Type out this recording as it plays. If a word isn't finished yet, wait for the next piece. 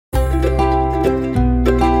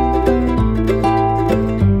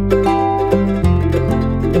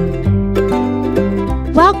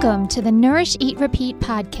Welcome to the Nourish, Eat, Repeat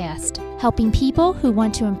podcast, helping people who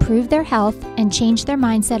want to improve their health and change their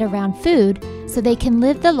mindset around food so they can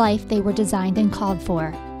live the life they were designed and called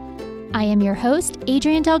for. I am your host,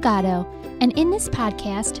 Adrienne Delgado, and in this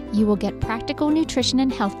podcast, you will get practical nutrition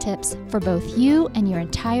and health tips for both you and your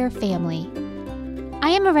entire family. I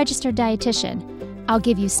am a registered dietitian. I'll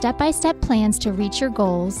give you step-by-step plans to reach your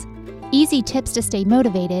goals, easy tips to stay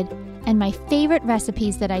motivated, and my favorite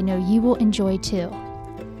recipes that I know you will enjoy too.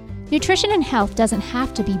 Nutrition and health doesn't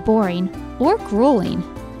have to be boring or grueling.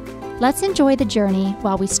 Let's enjoy the journey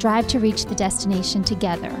while we strive to reach the destination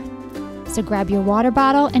together. So grab your water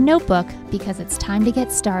bottle and notebook because it's time to get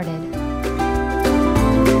started.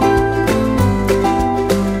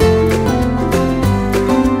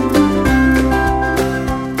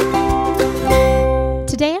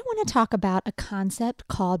 Today I want to talk about a concept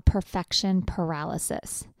called perfection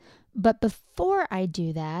paralysis. But before I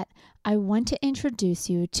do that, I want to introduce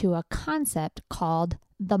you to a concept called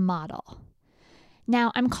the model.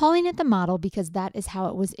 Now, I'm calling it the model because that is how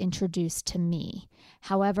it was introduced to me.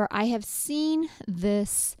 However, I have seen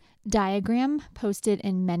this diagram posted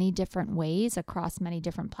in many different ways across many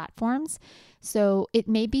different platforms. So it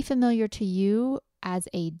may be familiar to you as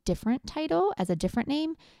a different title, as a different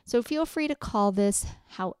name. So feel free to call this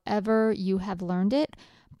however you have learned it.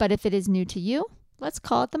 But if it is new to you, let's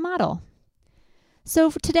call it the model.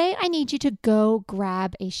 So for today, I need you to go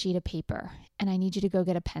grab a sheet of paper and I need you to go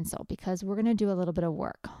get a pencil because we're going to do a little bit of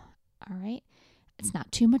work. All right. It's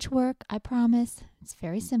not too much work, I promise. It's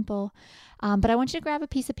very simple. But I want you to grab a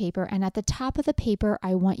piece of paper, and at the top of the paper,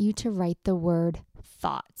 I want you to write the word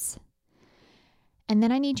thoughts. And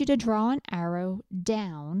then I need you to draw an arrow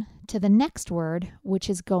down to the next word, which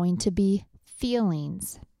is going to be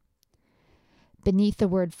feelings. Beneath the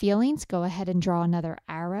word feelings, go ahead and draw another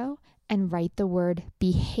arrow and write the word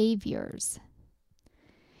behaviors.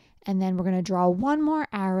 And then we're going to draw one more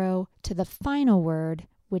arrow to the final word,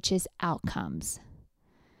 which is outcomes.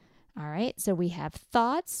 All right, so we have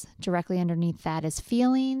thoughts, directly underneath that is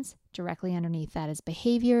feelings, directly underneath that is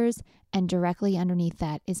behaviors, and directly underneath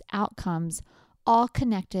that is outcomes, all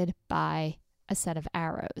connected by a set of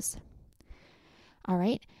arrows. All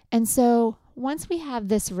right, and so once we have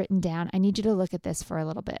this written down, I need you to look at this for a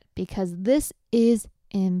little bit because this is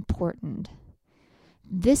important.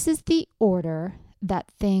 This is the order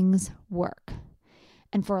that things work.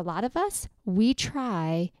 And for a lot of us, we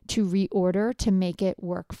try to reorder to make it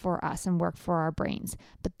work for us and work for our brains.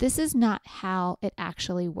 But this is not how it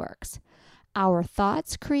actually works. Our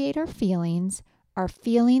thoughts create our feelings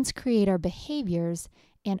create our behaviors,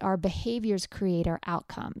 and our behaviors create our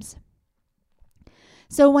outcomes.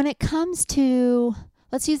 So when it comes to,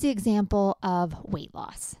 let's use the example of weight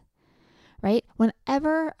loss, right?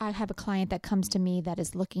 Whenever I have a client that comes to me that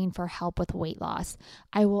is looking for help with weight loss,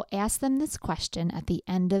 I will ask them this question at the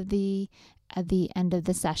end of the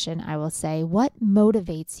session. I will say, what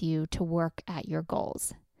motivates you to work at your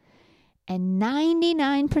goals? And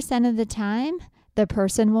 99% of the time, the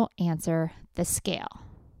person will answer the scale.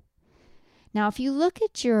 Now, if you look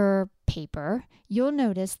at your paper, you'll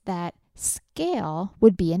notice that scale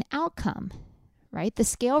would be an outcome, right? The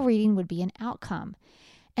scale reading would be an outcome.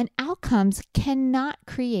 And outcomes cannot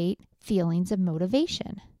create feelings of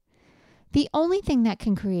motivation. The only thing that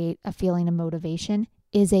can create a feeling of motivation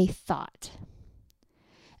is a thought.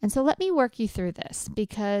 And so let me work you through this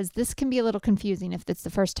because this can be a little confusing if it's the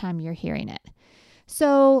first time you're hearing it.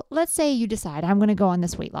 So let's say you decide I'm going to go on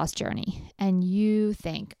this weight loss journey and you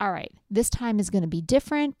think, all right, this time is going to be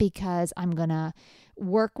different because I'm going to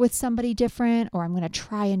work with somebody different, or I'm going to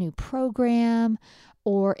try a new program,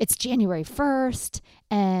 or it's January 1st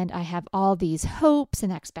and I have all these hopes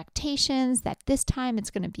and expectations that this time it's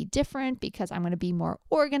going to be different because I'm going to be more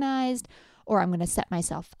organized, or I'm going to set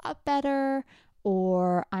myself up better,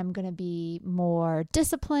 or I'm going to be more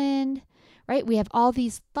disciplined, right? We have all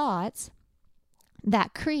these thoughts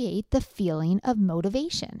that create the feeling of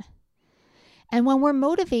motivation. And when we're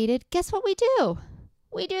motivated, guess what we do?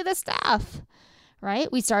 We do the stuff,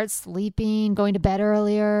 right? We start sleeping, going to bed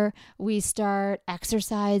earlier. We start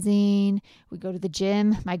exercising. We go to the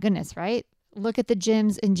gym. My goodness, right? Look at the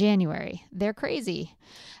gyms in January. They're crazy.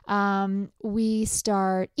 We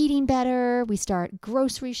start eating better. We start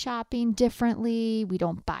grocery shopping differently. We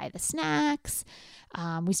don't buy the snacks.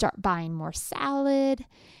 We start buying more salad.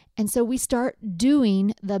 And so we start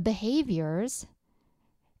doing the behaviors.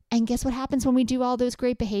 And guess what happens when we do all those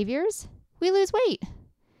great behaviors? We lose weight.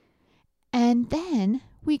 And then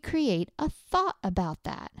we create a thought about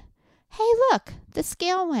that. Hey, look, the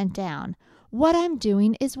scale went down. What I'm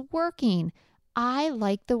doing is working. I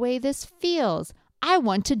like the way this feels. I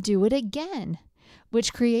want to do it again.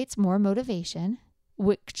 which creates more motivation,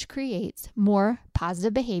 which creates more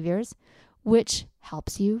positive behaviors, which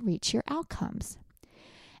helps you reach your outcomes.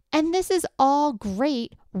 And this is all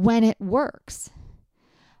great when it works.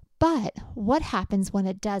 But what happens when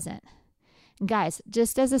it doesn't? Guys,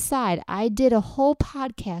 just as a side, I did a whole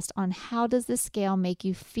podcast on how does the scale make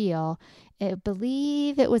you feel. I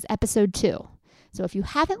believe it was episode 2. So if you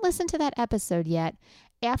haven't listened to that episode yet,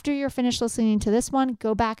 after you're finished listening to this one,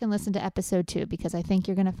 go back and listen to episode 2 because I think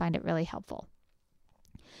you're going to find it really helpful.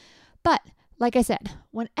 But like I said,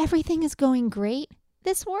 when everything is going great,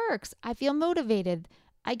 this works. I feel motivated.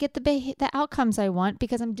 I get the outcomes I want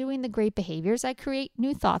because I'm doing the great behaviors. I create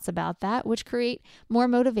new thoughts about that, which create more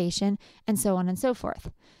motivation, and so on and so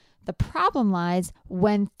forth. The problem lies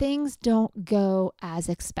when things don't go as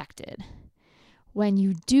expected. When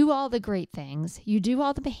you do all the great things, you do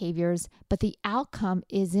all the behaviors, but the outcome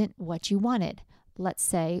isn't what you wanted. Let's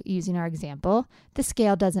say, using our example, the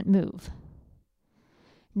scale doesn't move.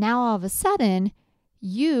 Now all of a sudden,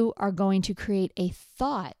 you are going to create a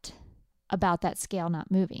thought about that scale not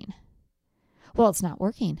moving. Well, it's not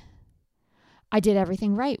working. I did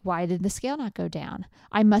everything right. Why did the scale not go down?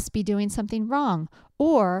 I must be doing something wrong.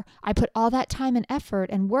 Or I put all that time and effort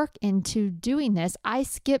and work into doing this. I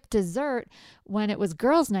skipped dessert when it was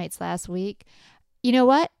girls' nights last week. You know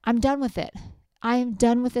what? I'm done with it. I'm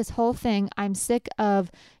done with this whole thing. I'm sick of,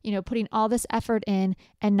 putting all this effort in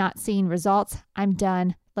and not seeing results. I'm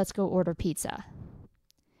done. Let's go order pizza.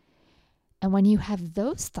 And when you have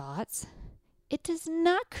those thoughts, it does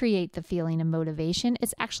not create the feeling of motivation.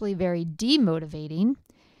 It's actually very demotivating.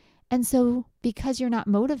 And so because you're not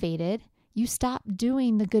motivated, you stop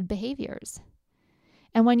doing the good behaviors.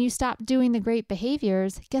 And when you stop doing the great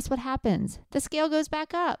behaviors, guess what happens? The scale goes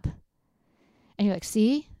back up. And you're like,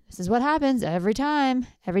 see, this is what happens every time.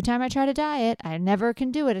 Every time I try to diet, I never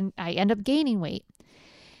can do it and I end up gaining weight.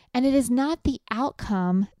 And it is not the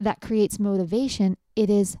outcome that creates motivation. It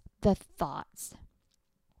is the thoughts.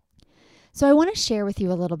 So I want to share with you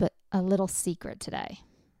a little secret today.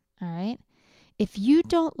 All right. If you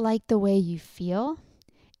don't like the way you feel,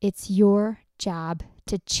 it's your job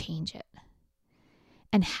to change it.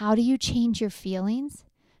 And how do you change your feelings?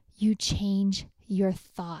 You change your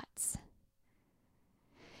thoughts.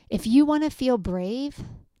 If you want to feel brave,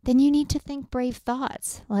 then you need to think brave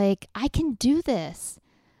thoughts. Like, I can do this.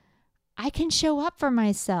 I can show up for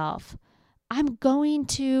myself. I'm going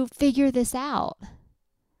to figure this out.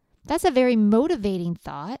 That's a very motivating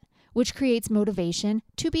thought, which creates motivation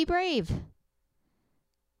to be brave.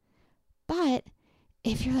 But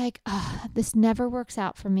if you're like, this never works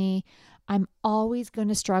out for me, I'm always going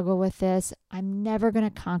to struggle with this, I'm never going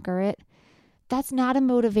to conquer it, that's not a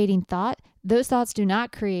motivating thought. Those thoughts do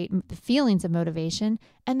not create the feelings of motivation,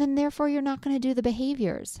 and then therefore you're not going to do the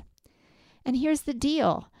behaviors. And here's the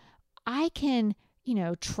deal. I can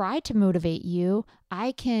try to motivate you.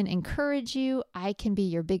 I can encourage you. I can be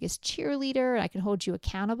your biggest cheerleader. I can hold you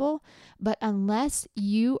accountable. But unless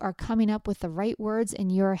you are coming up with the right words in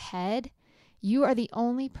your head, you are the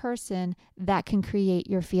only person that can create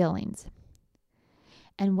your feelings.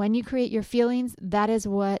 And when you create your feelings, that is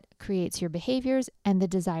what creates your behaviors and the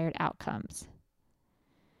desired outcomes.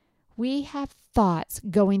 We have thoughts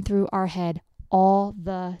going through our head all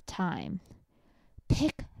the time.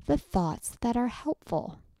 Pick the thoughts that are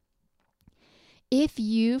helpful. If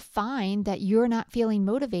you find that you're not feeling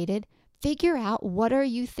motivated, figure out what are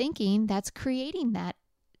you thinking that's creating that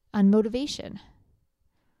unmotivation.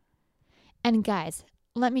 And guys,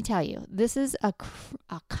 let me tell you, this is a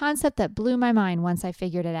concept that blew my mind once I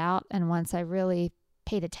figured it out and once I really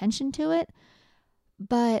paid attention to it.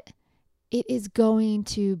 But it is going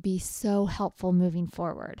to be so helpful moving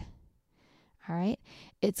forward. All right.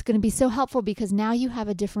 It's going to be so helpful because now you have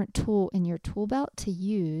a different tool in your tool belt to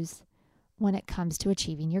use when it comes to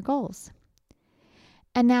achieving your goals.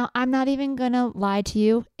 And now I'm not even going to lie to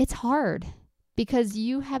you. It's hard because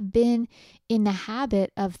you have been in the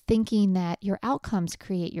habit of thinking that your outcomes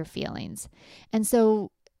create your feelings. And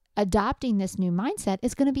so adopting this new mindset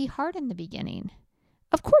is going to be hard in the beginning.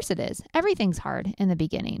 Of course it is. Everything's hard in the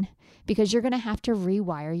beginning because you're going to have to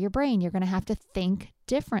rewire your brain. You're going to have to think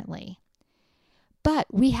differently. But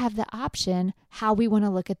we have the option how we want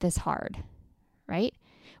to look at this hard, right?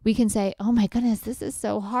 We can say, oh my goodness, this is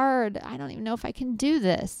so hard. I don't even know if I can do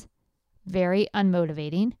this. Very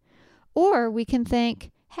unmotivating. Or we can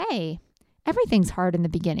think, hey, everything's hard in the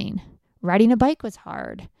beginning. Riding a bike was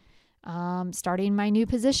hard. Starting my new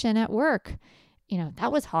position at work,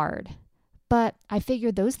 that was hard. But I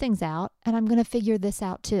figured those things out and I'm going to figure this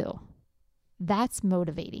out too. That's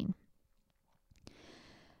motivating.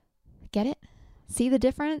 Get it? See the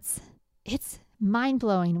difference? It's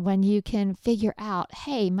mind-blowing when you can figure out,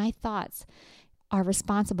 hey, my thoughts are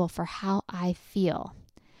responsible for how I feel.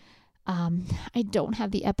 I don't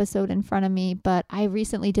have the episode in front of me, but I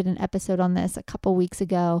recently did an episode on this a couple weeks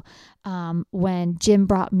ago when Jim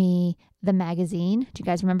brought me the magazine. Do you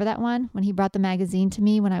guys remember that one? When he brought the magazine to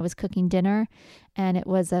me when I was cooking dinner, and it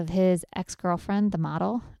was of his ex-girlfriend, the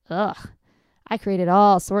model. Ugh, I created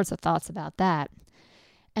all sorts of thoughts about that.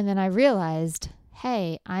 And then I realized,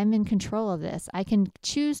 hey, I'm in control of this. I can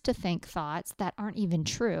choose to think thoughts that aren't even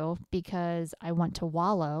true because I want to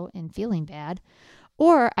wallow in feeling bad.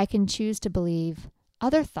 Or I can choose to believe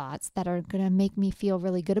other thoughts that are going to make me feel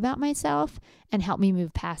really good about myself and help me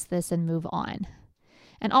move past this and move on.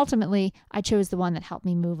 And ultimately, I chose the one that helped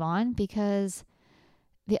me move on because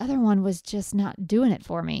the other one was just not doing it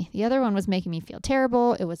for me. The other one was making me feel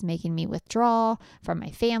terrible. It was making me withdraw from my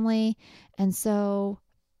family. And so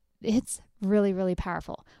it's really, really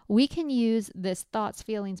powerful. We can use this thoughts,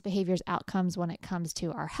 feelings, behaviors, outcomes when it comes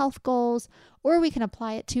to our health goals, or we can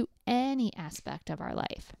apply it to any aspect of our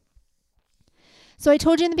life. So I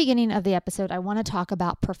told you in the beginning of the episode, I want to talk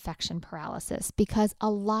about perfection paralysis because a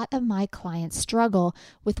lot of my clients struggle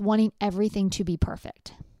with wanting everything to be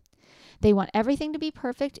perfect. They want everything to be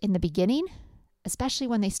perfect in the beginning, especially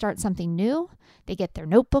when they start something new. They get their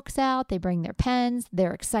notebooks out, they bring their pens,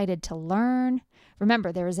 they're excited to learn.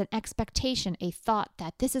 Remember, there is an expectation, a thought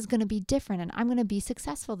that this is going to be different and I'm going to be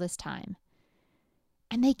successful this time.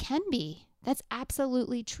 And they can be. That's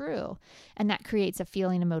absolutely true. And that creates a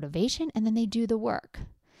feeling of motivation, and then they do the work.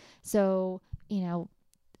 So,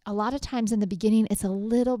 a lot of times in the beginning, it's a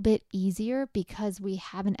little bit easier because we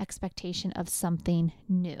have an expectation of something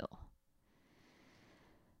new.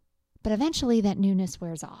 But eventually that newness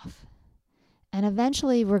wears off. And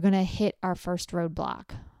eventually we're going to hit our first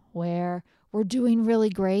roadblock where we're doing really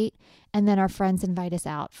great and then our friends invite us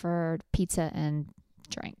out for pizza and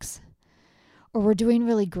drinks. Or we're doing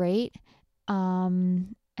really great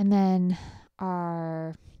and then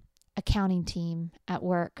our accounting team at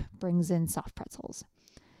work brings in soft pretzels.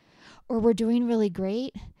 Or we're doing really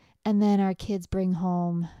great and then our kids bring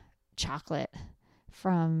home chocolate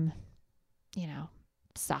from,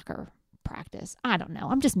 soccer practice. I don't know.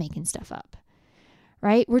 I'm just making stuff up,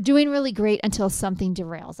 right? We're doing really great until something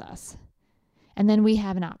derails us. And then we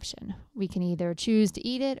have an option. We can either choose to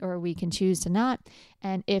eat it or we can choose to not.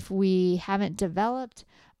 And if we haven't developed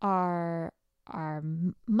our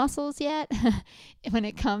muscles yet, when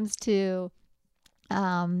it comes to, I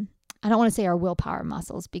don't want to say our willpower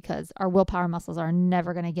muscles because our willpower muscles are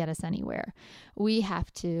never going to get us anywhere. We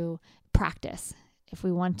have to practice. If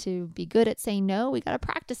we want to be good at saying no, we got to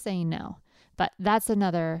practice saying no. But that's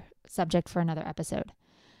another subject for another episode.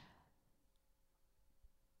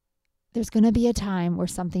 There's going to be a time where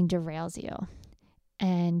something derails you.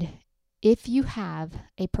 And if you have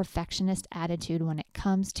a perfectionist attitude when it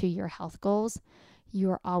comes to your health goals,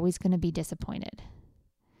 you're always going to be disappointed.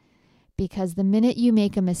 Because the minute you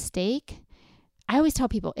make a mistake, I always tell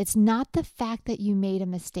people, it's not the fact that you made a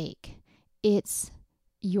mistake. It's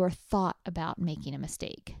your thought about making a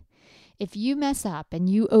mistake. If you mess up and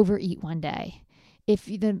you overeat one day, if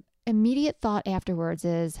the immediate thought afterwards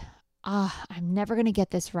is, I'm never going to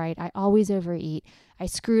get this right. I always overeat. I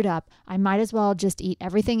screwed up. I might as well just eat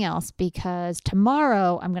everything else because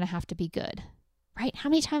tomorrow I'm going to have to be good, right? How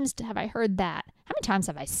many times have I heard that? How many times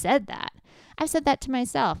have I said that? I've said that to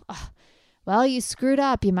myself. Well, you screwed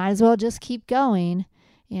up. You might as well just keep going.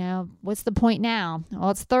 What's the point now?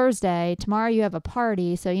 Well, it's Thursday. Tomorrow you have a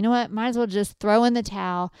party. So you know what? Might as well just throw in the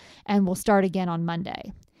towel and we'll start again on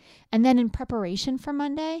Monday. And then in preparation for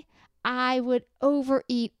Monday, I would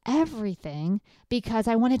overeat everything because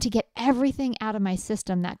I wanted to get everything out of my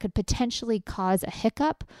system that could potentially cause a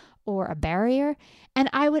hiccup or a barrier. And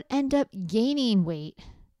I would end up gaining weight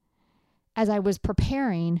as I was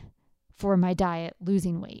preparing for my diet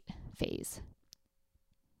losing weight phase.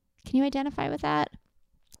 Can you identify with that?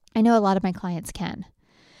 I know a lot of my clients can.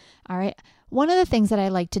 All right. One of the things that I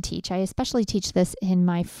like to teach, I especially teach this in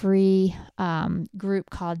my free group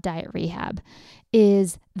called Diet Rehab,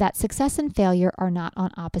 is that success and failure are not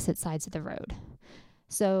on opposite sides of the road.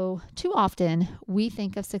 So too often we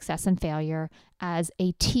think of success and failure as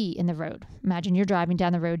a T in the road. Imagine you're driving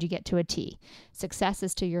down the road, you get to a T. Success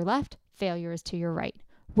is to your left, failure is to your right.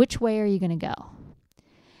 Which way are you going to go?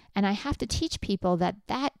 And I have to teach people that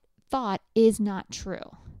that thought is not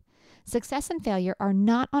true. Success and failure are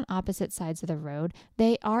not on opposite sides of the road.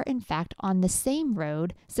 They are, in fact, on the same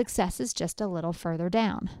road. Success is just a little further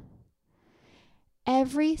down.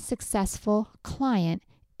 Every successful client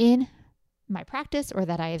in my practice or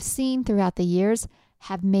that I have seen throughout the years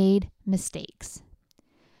have made mistakes.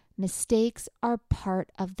 Mistakes are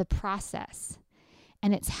part of the process.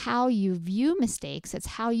 And it's how you view mistakes, it's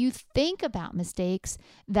how you think about mistakes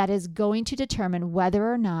that is going to determine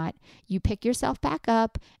whether or not you pick yourself back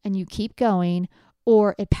up and you keep going,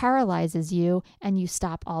 or it paralyzes you and you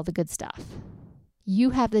stop all the good stuff. You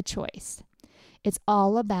have the choice. It's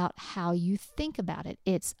all about how you think about it.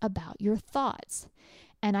 It's about your thoughts.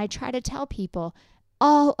 And I try to tell people,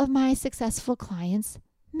 all of my successful clients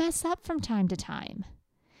mess up from time to time.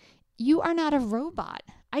 You are not a robot.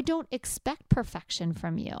 I don't expect perfection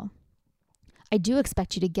from you. I do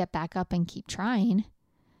expect you to get back up and keep trying.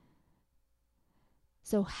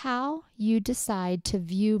 So how you decide to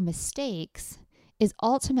view mistakes is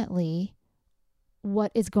ultimately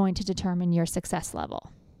what is going to determine your success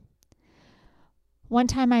level. One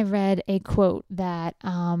time I read a quote that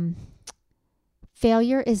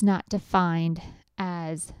failure is not defined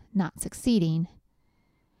as not succeeding.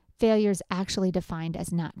 Failure is actually defined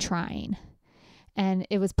as not trying. And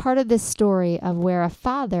it was part of this story of where a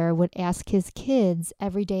father would ask his kids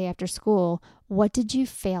every day after school, what did you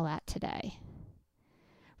fail at today?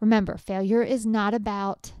 Remember, failure is not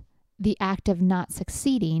about the act of not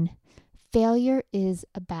succeeding. Failure is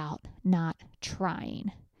about not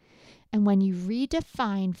trying. And when you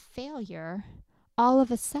redefine failure, all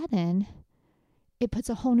of a sudden, it puts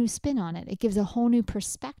a whole new spin on it. It gives a whole new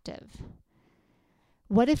perspective.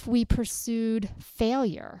 What if we pursued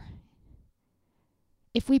failure?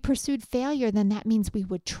 If we pursued failure, then that means we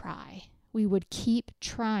would try. We would keep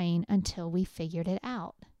trying until we figured it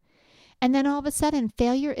out. And then all of a sudden,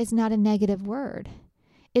 failure is not a negative word.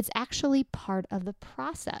 It's actually part of the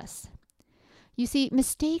process. You see,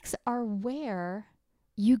 mistakes are where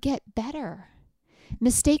you get better.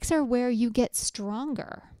 Mistakes are where you get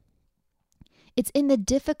stronger. It's in the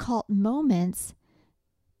difficult moments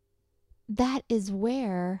that is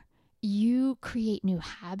where you create new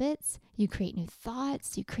habits, you create new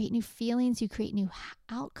thoughts, you create new feelings, you create new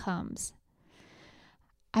outcomes.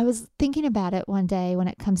 I was thinking about it one day when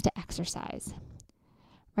it comes to exercise,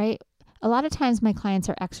 right? A lot of times my clients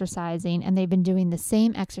are exercising and they've been doing the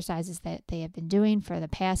same exercises that they have been doing for the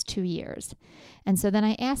past 2 years. And so then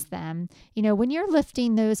I ask them, when you're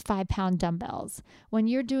lifting those 5-pound dumbbells, when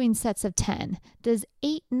you're doing sets of 10, does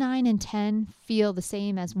 8, 9, and 10 feel the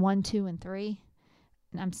same as 1, 2, and 3?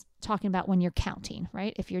 And I'm talking about when you're counting,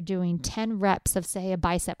 right? If you're doing 10 reps of, say, a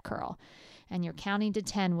bicep curl, and you're counting to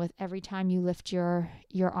 10 with every time you lift your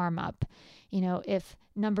arm up. If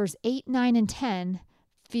numbers 8, 9, and 10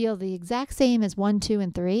 feel the exact same as 1, 2,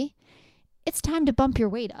 and 3, it's time to bump your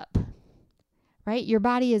weight up, right? Your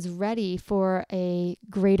body is ready for a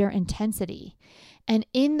greater intensity. And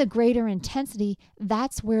in the greater intensity,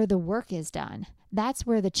 that's where the work is done. That's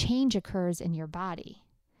where the change occurs in your body.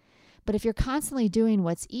 But if you're constantly doing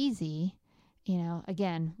what's easy,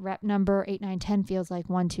 again, rep number 8, 9, 10 feels like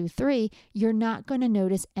 1, 2, 3, you're not going to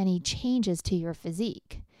notice any changes to your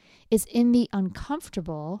physique. It's in the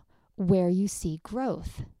uncomfortable where you see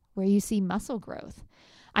growth, where you see muscle growth.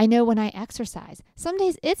 I know when I exercise, some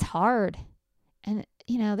days it's hard. And,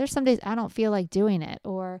 there's some days I don't feel like doing it,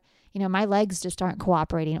 or, my legs just aren't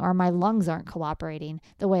cooperating, or my lungs aren't cooperating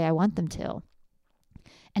the way I want them to.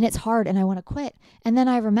 And it's hard and I want to quit. And then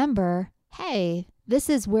I remember, hey, this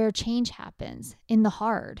is where change happens, in the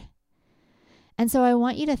hard. And so I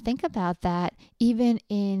want you to think about that even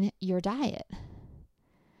in your diet.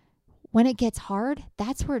 When it gets hard,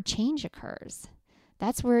 that's where change occurs.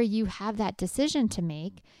 That's where you have that decision to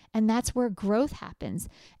make, and that's where growth happens.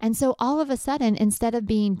 And so all of a sudden, instead of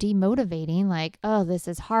being demotivating, like, oh, this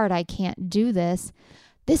is hard, I can't do this,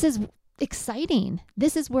 this is exciting.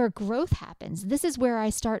 This is where growth happens. This is where I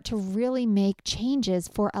start to really make changes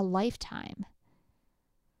for a lifetime.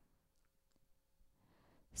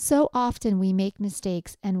 So often we make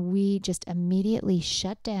mistakes and we just immediately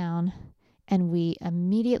shut down and we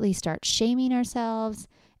immediately start shaming ourselves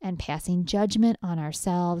and passing judgment on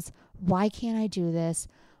ourselves. Why can't I do this?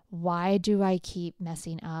 Why do I keep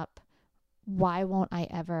messing up? Why won't I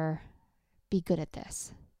ever be good at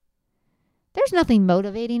this? There's nothing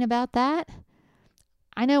motivating about that.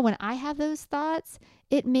 I know when I have those thoughts,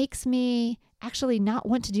 it makes me actually not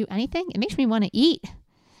want to do anything. It makes me want to eat,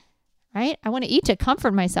 right? I want to eat to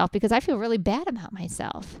comfort myself because I feel really bad about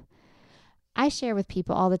myself. I share with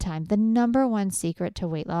people all the time, the number one secret to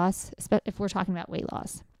weight loss, if we're talking about weight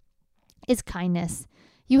loss, is kindness.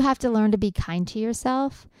 You have to learn to be kind to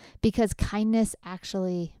yourself because kindness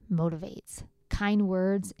actually motivates. Kind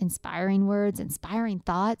words, inspiring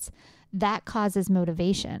thoughts, that causes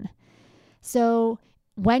motivation. So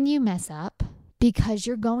when you mess up, because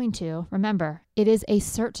you're going to, remember, it is a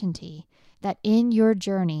certainty that in your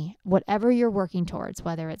journey, whatever you're working towards,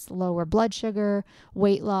 whether it's lower blood sugar,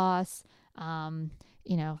 weight loss,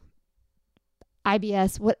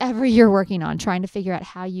 IBS, whatever you're working on, trying to figure out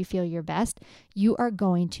how you feel your best, you are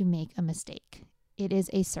going to make a mistake. It is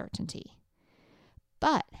a certainty.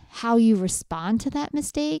 But how you respond to that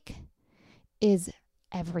mistake is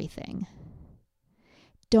everything.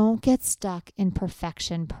 Don't get stuck in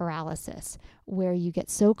perfection paralysis, where you get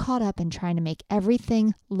so caught up in trying to make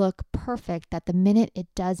everything look perfect that the minute it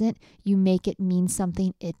doesn't, you make it mean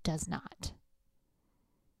something it does not.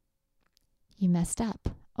 You messed up.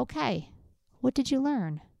 Okay. What did you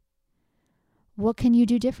learn? What can you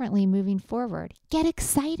do differently moving forward? Get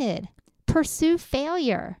excited. Pursue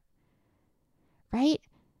failure. Right?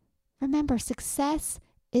 Remember, success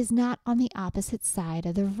is not on the opposite side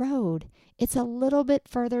of the road. It's a little bit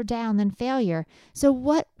further down than failure. So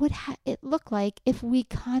what would it look like if we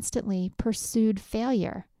constantly pursued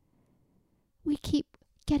failure? We keep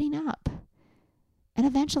getting up. And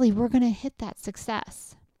eventually we're going to hit that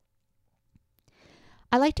success.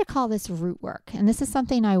 I like to call this root work. And this is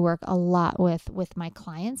something I work a lot with my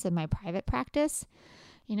clients in my private practice.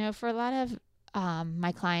 For a lot of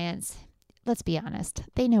my clients, let's be honest,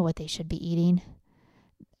 they know what they should be eating.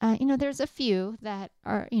 There's a few that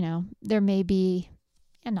are, there may be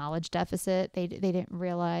a knowledge deficit. They didn't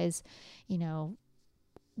realize,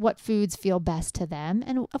 what foods feel best to them.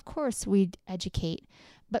 And of course we educate.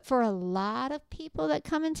 But for a lot of people that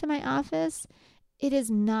come into my office, it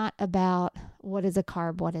is not about what is a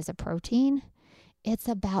carb, what is a protein. It's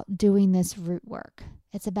about doing this root work.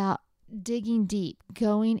 It's about digging deep,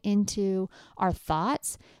 going into our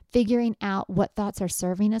thoughts, figuring out what thoughts are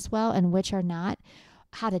serving us well and which are not,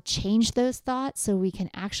 how to change those thoughts so we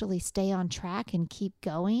can actually stay on track and keep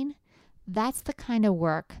going. That's the kind of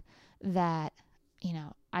work that,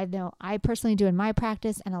 I know I personally do in my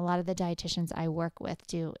practice, and a lot of the dietitians I work with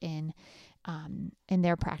do in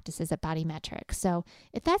their practices at BodyMetrics. So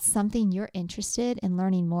if that's something you're interested in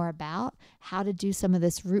learning more about, how to do some of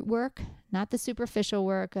this root work, not the superficial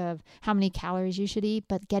work of how many calories you should eat,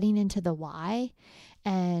 but getting into the why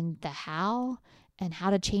and the how and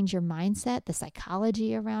how to change your mindset, the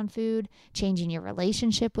psychology around food, changing your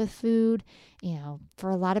relationship with food.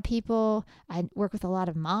 For a lot of people, I work with a lot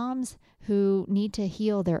of moms who need to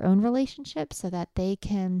heal their own relationship so that they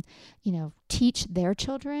can, teach their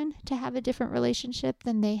children to have a different relationship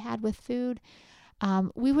than they had with food.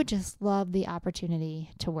 We would just love the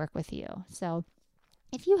opportunity to work with you. So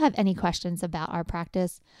if you have any questions about our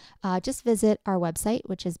practice, just visit our website,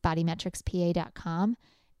 which is bodymetricspa.com.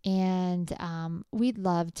 And we'd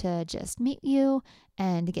love to just meet you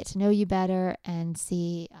and get to know you better and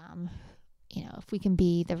see, if we can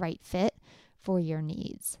be the right fit for your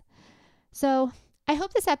needs. So I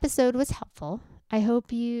hope this episode was helpful. I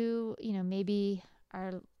hope you, maybe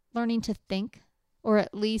are learning to think, or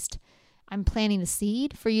at least I'm planting a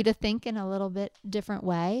seed for you to think in a little bit different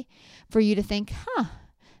way, for you to think,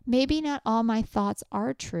 maybe not all my thoughts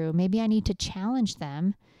are true. Maybe I need to challenge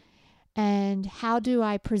them. And how do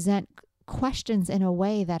I present questions in a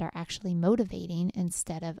way that are actually motivating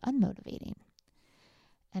instead of unmotivating?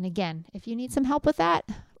 And again, if you need some help with that,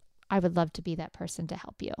 I would love to be that person to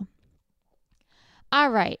help you. All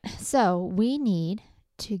right, so we need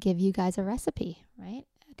to give you guys a recipe, right?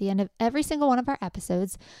 At the end of every single one of our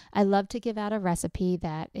episodes, I love to give out a recipe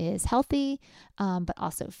that is healthy, but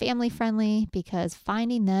also family friendly, because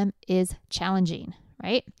finding them is challenging,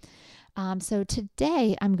 right? So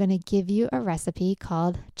today I'm going to give you a recipe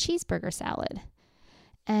called cheeseburger salad.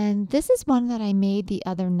 And this is one that I made the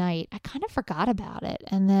other night. I kind of forgot about it.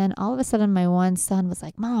 And then all of a sudden my one son was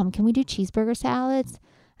like, "Mom, can we do cheeseburger salads?" I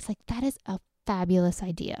was like, that is a fabulous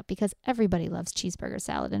idea, because everybody loves cheeseburger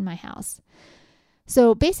salad in my house.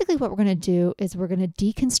 So basically what we're going to do is we're going to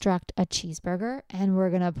deconstruct a cheeseburger and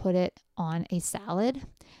we're going to put it on a salad,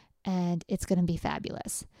 and it's going to be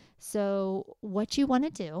fabulous. So what you want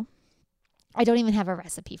to do, I don't even have a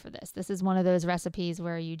recipe for this. This is one of those recipes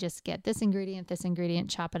where you just get this ingredient,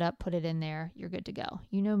 chop it up, put it in there. You're good to go.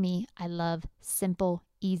 You know me. I love simple,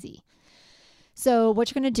 easy. So what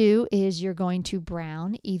you're going to do is you're going to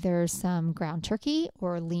brown either some ground turkey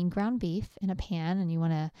or lean ground beef in a pan, and you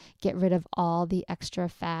want to get rid of all the extra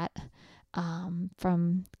fat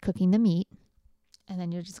from cooking the meat. And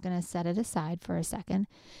then you're just going to set it aside for a second.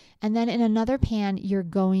 And then in another pan, you're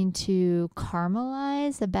going to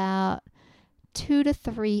caramelize about 2 to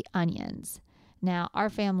 3 onions. Now, our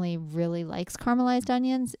family really likes caramelized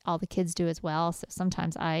onions. All the kids do as well. So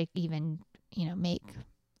sometimes I even,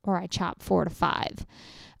 I chop 4 to 5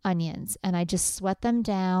 onions, and I just sweat them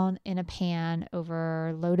down in a pan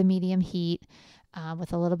over low to medium heat.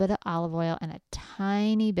 with a little bit of olive oil and a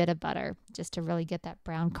tiny bit of butter just to really get that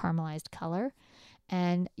brown caramelized color.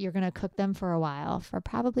 And you're going to cook them for a while, for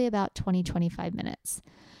probably about 20-25 minutes.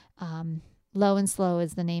 Low and slow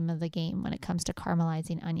is the name of the game when it comes to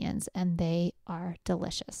caramelizing onions, and they are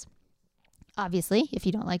delicious. Obviously, if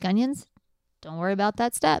you don't like onions, don't worry about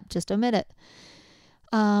that step. Just omit it.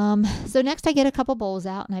 So next I get a couple bowls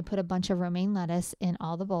out and I put a bunch of romaine lettuce in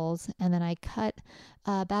all the bowls, and then I cut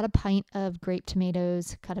about a pint of grape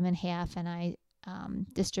tomatoes, cut them in half, and I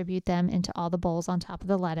distribute them into all the bowls on top of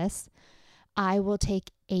the lettuce. I will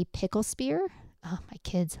take a pickle spear. Oh, my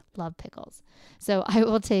kids love pickles. So I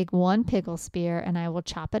will take one pickle spear and I will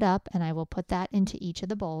chop it up and I will put that into each of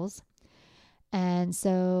the bowls. And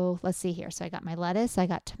so let's see here. So I got my lettuce, I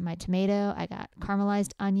got my tomato, I got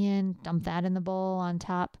caramelized onion, dump that in the bowl on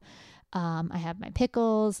top. I have my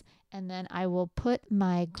pickles, and then I will put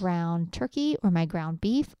my ground turkey or my ground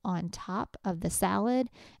beef on top of the salad,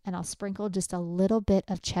 and I'll sprinkle just a little bit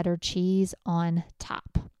of cheddar cheese on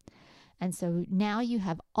top. And so now you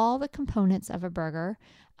have all the components of a burger.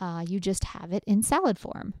 You just have it in salad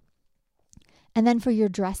form. And then for your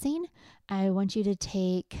dressing, I want you to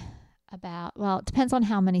take it depends on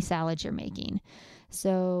how many salads you're making.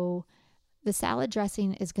 So the salad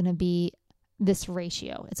dressing is going to be this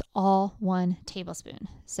ratio. It's all 1 tablespoon.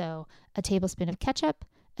 So a tablespoon of ketchup,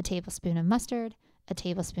 a tablespoon of mustard, a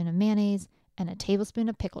tablespoon of mayonnaise, and a tablespoon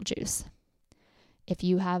of pickle juice. If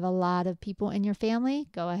you have a lot of people in your family,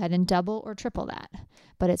 go ahead and double or triple that.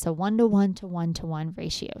 But it's a 1-to-1 to 1-to-1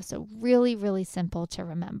 ratio. So really, really simple to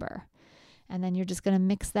remember. And then you're just going to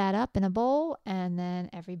mix that up in a bowl, and then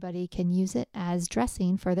everybody can use it as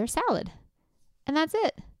dressing for their salad. And that's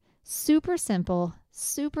it. Super simple,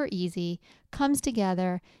 super easy, comes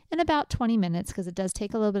together in about 20 minutes because it does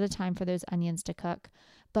take a little bit of time for those onions to cook.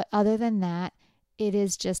 But other than that, it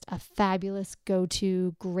is just a fabulous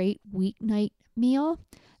go-to great weeknight meal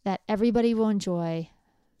that everybody will enjoy.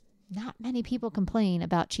 Not many people complain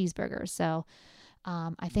about cheeseburgers, so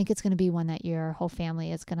I think it's going to be one that your whole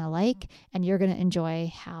family is going to like, and you're going to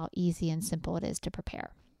enjoy how easy and simple it is to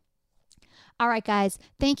prepare. All right, guys,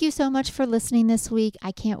 thank you so much for listening this week.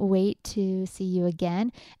 I can't wait to see you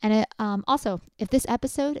again. And also, if this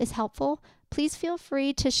episode is helpful, please feel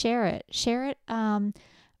free to share it. Share it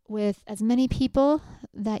with as many people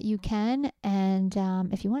that you can. And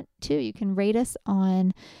if you want to, you can rate us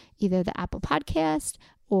on either the Apple Podcast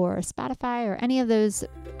or Spotify or any of those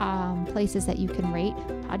places that you can rate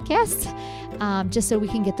podcasts, just so we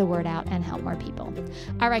can get the word out and help more people.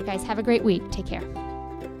 All right, guys, have a great week. Take care.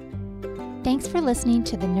 Thanks for listening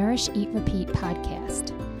to the Nourish, Eat, Repeat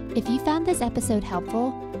podcast. If you found this episode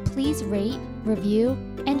helpful, please rate, review,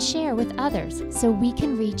 and share with others so we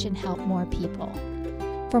can reach and help more people.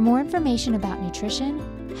 For more information about nutrition,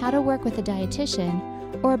 how to work with a dietitian,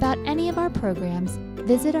 or about any of our programs,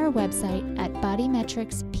 visit our website at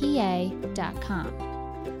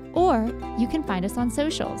bodymetricspa.com. Or you can find us on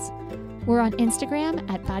socials. We're on Instagram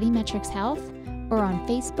at Bodymetrics Health or on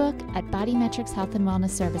Facebook at Bodymetrics Health and Wellness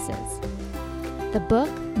Services. The book,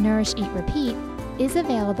 Nourish, Eat, Repeat, is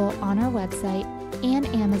available on our website and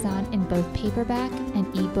Amazon in both paperback and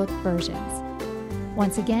ebook versions.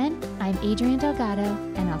 Once again, I'm Adrienne Delgado,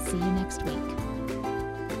 and I'll see you next week.